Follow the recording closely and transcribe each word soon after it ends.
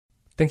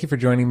Thank you for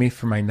joining me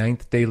for my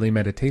 9th daily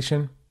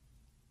meditation.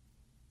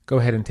 Go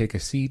ahead and take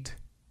a seat,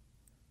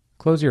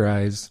 close your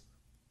eyes,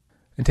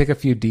 and take a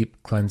few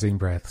deep cleansing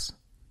breaths.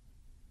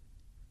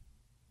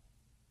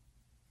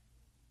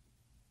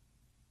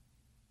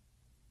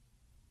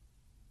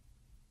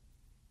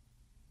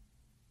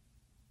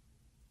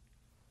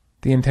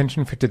 The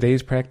intention for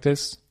today's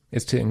practice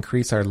is to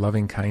increase our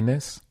loving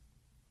kindness.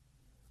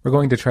 We're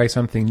going to try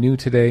something new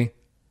today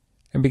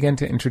and begin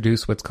to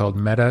introduce what's called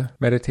Metta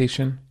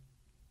meditation.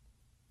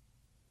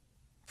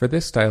 For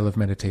this style of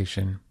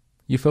meditation,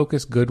 you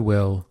focus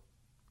goodwill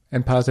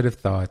and positive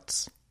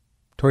thoughts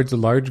towards a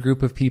large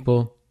group of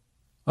people,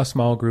 a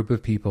small group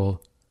of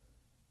people,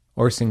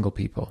 or single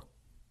people.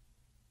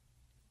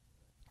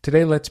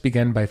 Today, let's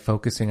begin by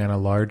focusing on a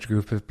large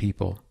group of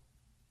people.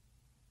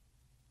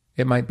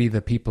 It might be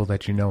the people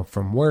that you know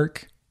from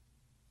work.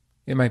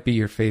 It might be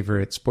your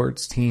favorite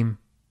sports team.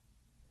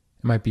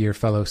 It might be your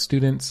fellow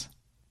students.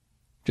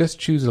 Just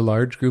choose a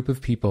large group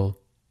of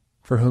people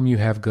for whom you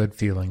have good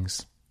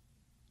feelings.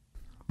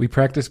 We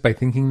practice by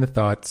thinking the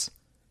thoughts,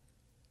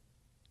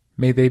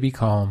 may they be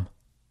calm,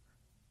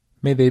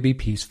 may they be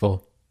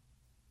peaceful,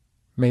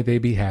 may they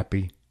be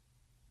happy.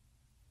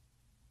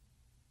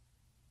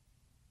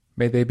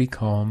 May they be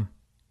calm,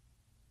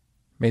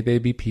 may they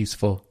be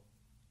peaceful,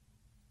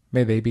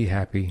 may they be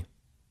happy.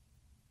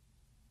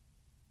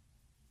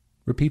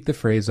 Repeat the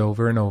phrase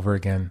over and over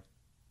again,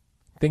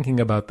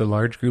 thinking about the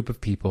large group of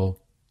people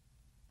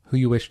who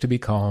you wish to be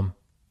calm,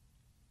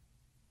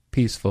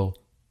 peaceful,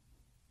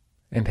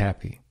 and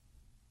happy.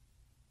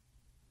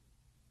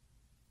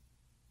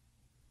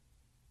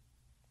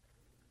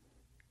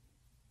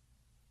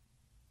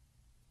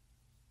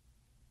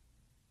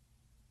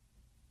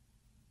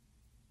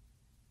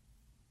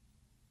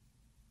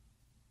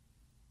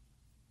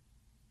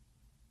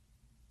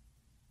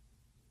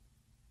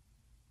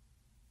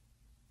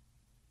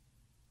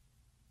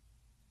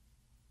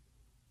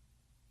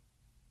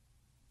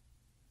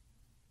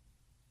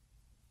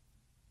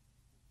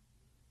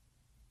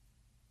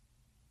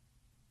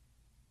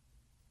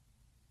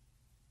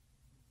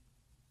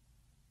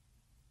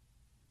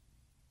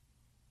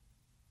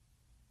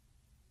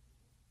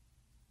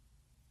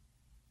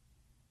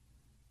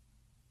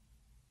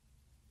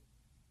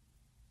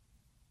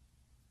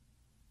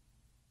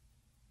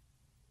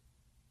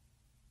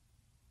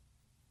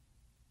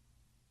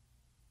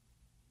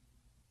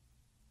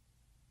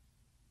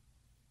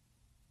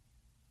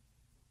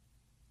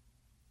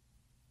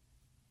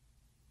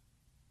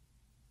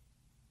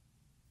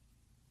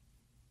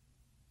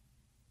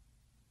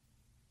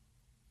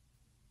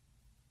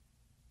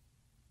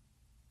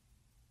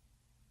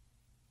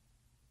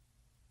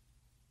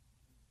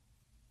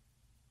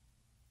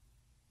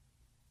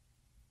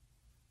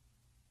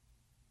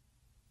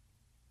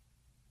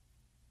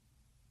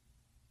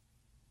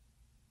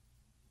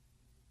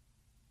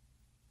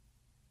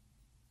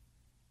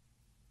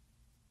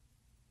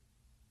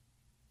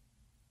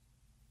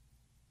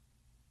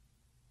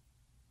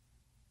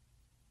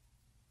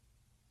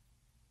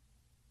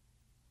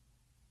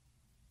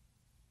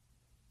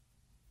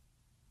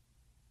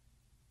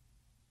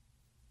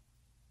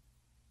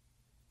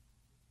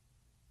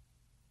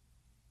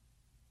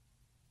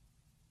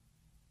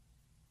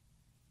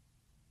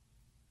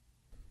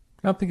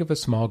 Now think of a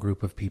small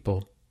group of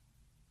people.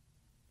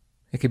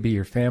 It could be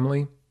your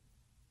family.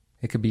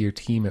 It could be your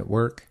team at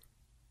work.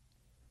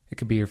 It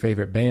could be your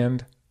favorite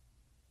band.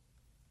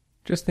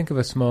 Just think of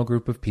a small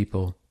group of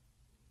people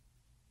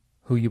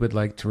who you would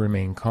like to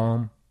remain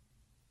calm,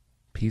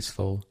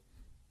 peaceful,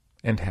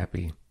 and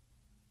happy.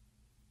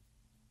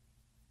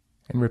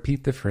 And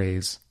repeat the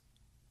phrase,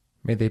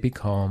 may they be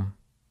calm,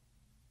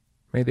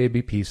 may they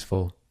be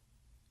peaceful,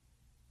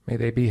 may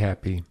they be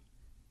happy.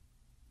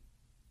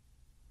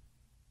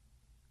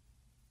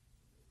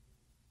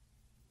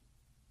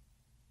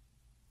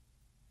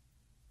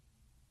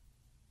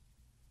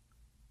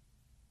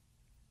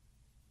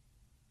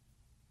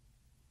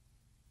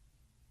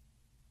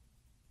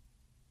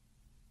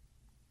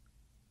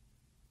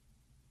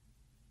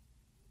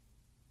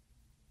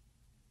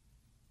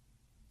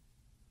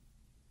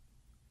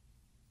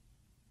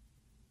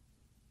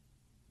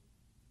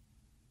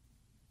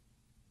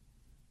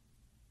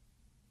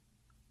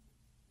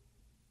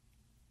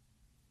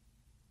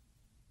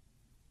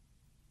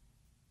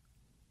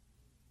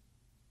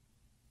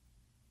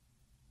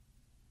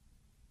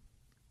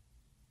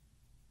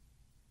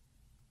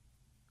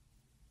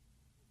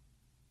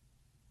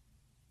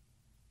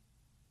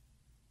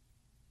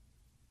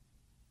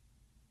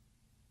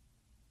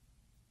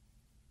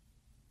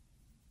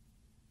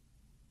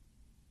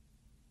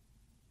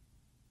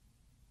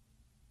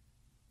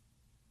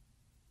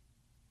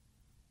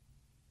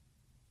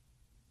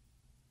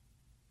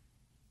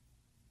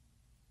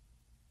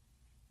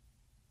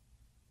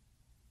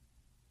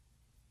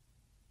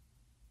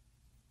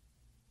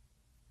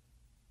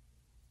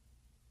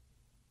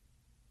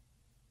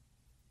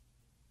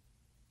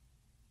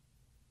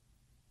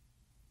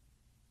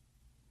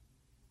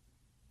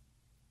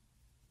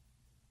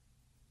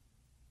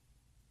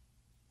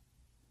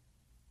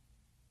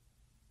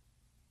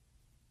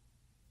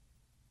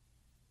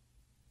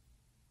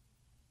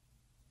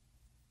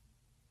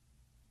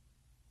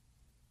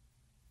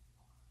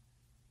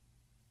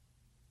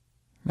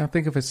 Now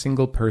think of a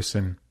single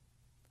person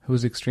who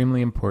is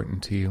extremely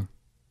important to you.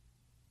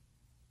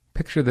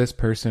 Picture this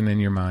person in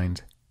your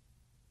mind.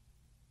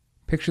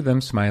 Picture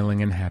them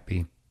smiling and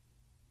happy.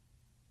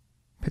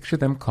 Picture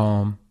them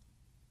calm.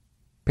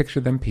 Picture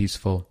them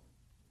peaceful.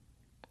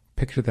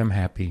 Picture them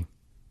happy.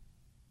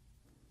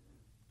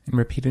 And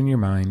repeat in your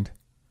mind,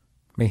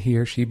 may he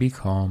or she be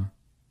calm.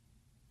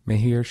 May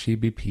he or she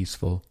be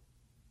peaceful.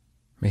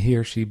 May he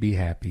or she be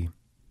happy.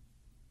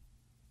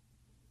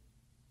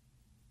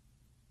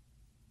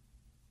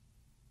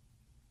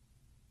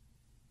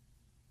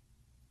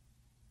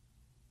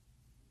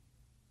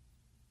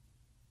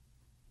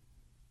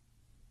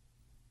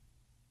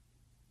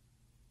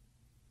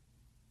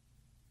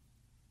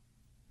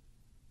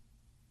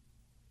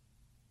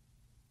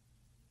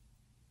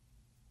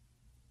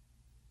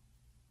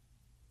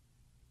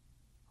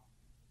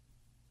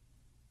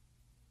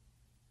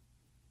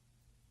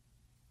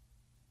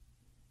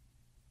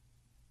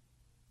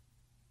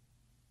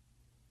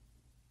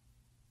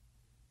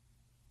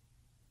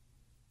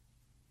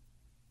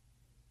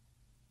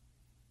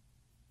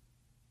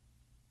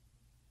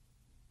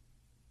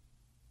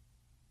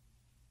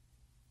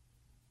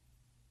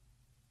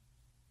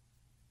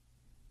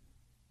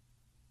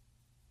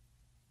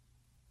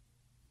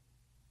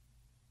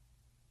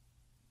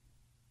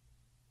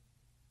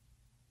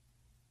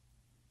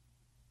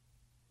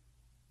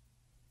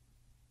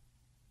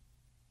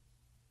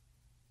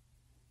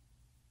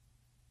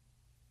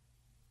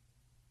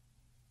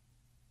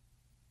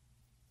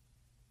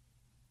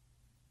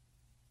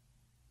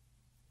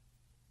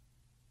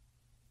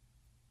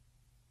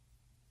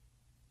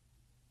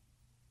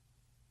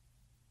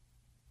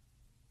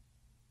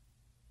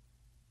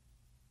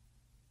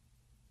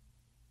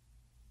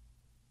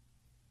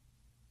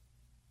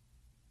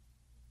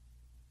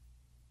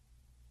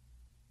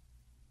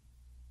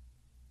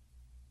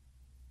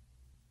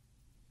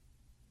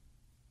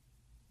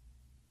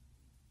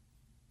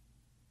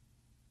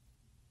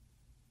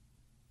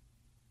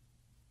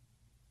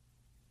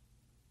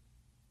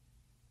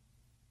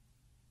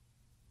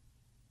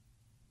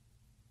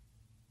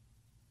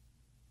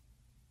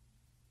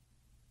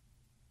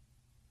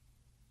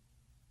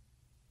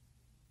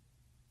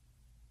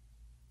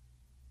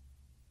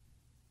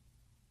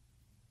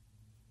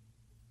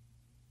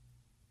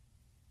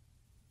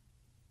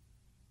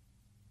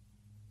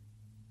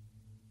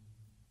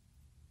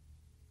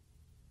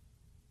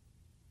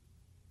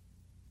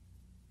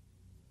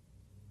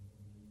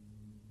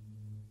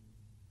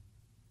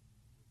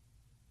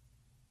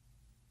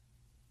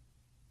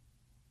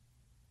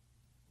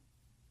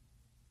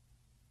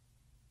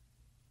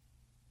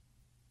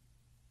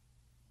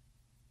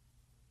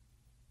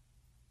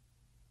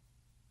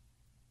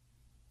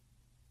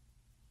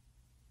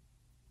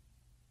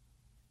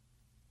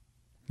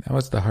 Now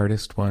is the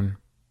hardest one,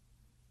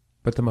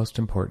 but the most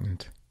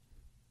important.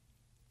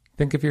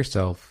 Think of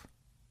yourself.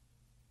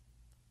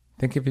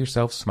 Think of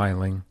yourself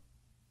smiling.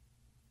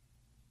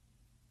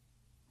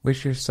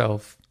 Wish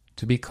yourself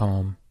to be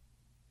calm,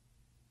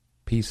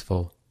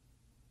 peaceful,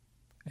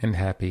 and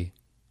happy.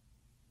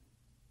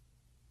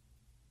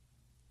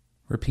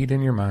 Repeat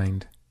in your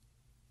mind,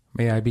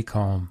 may I be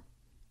calm,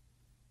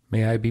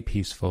 may I be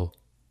peaceful,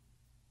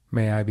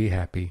 may I be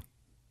happy.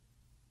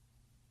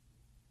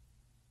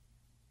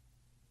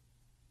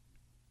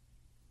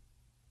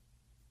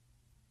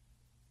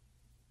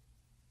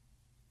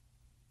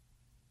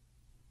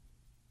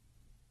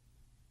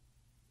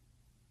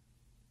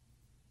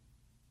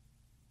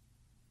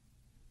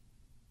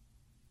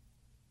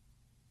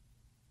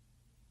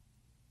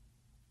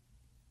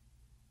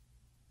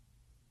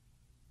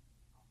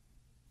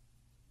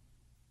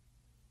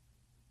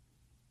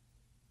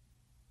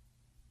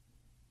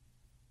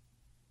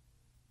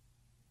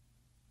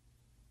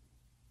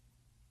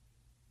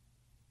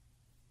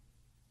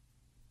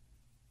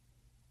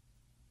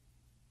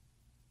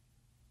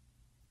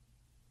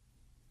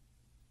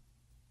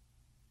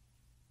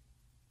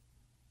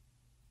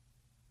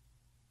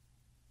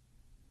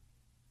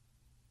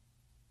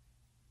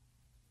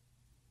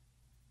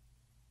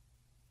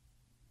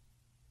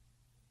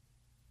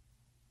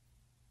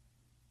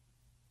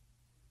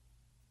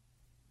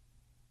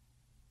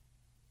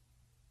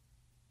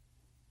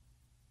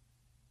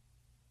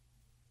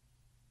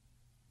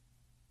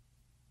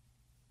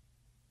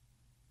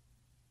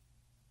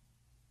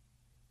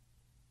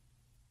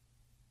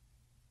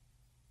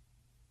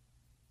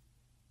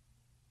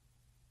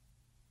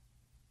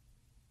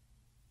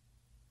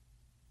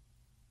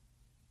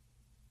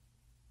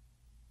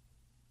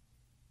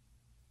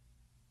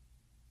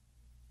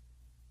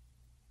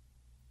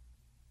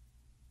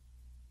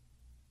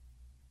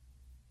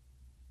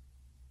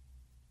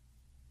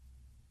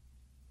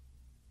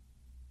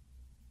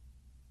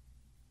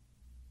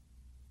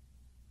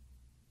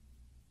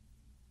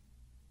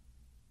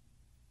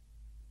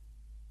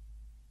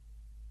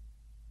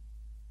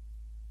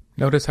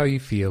 Notice how you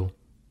feel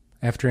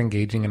after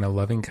engaging in a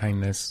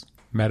loving-kindness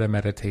metta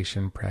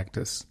meditation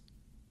practice.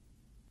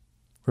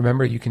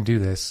 Remember, you can do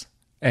this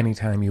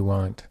anytime you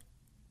want.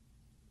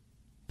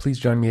 Please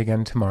join me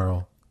again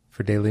tomorrow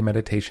for daily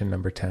meditation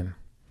number 10.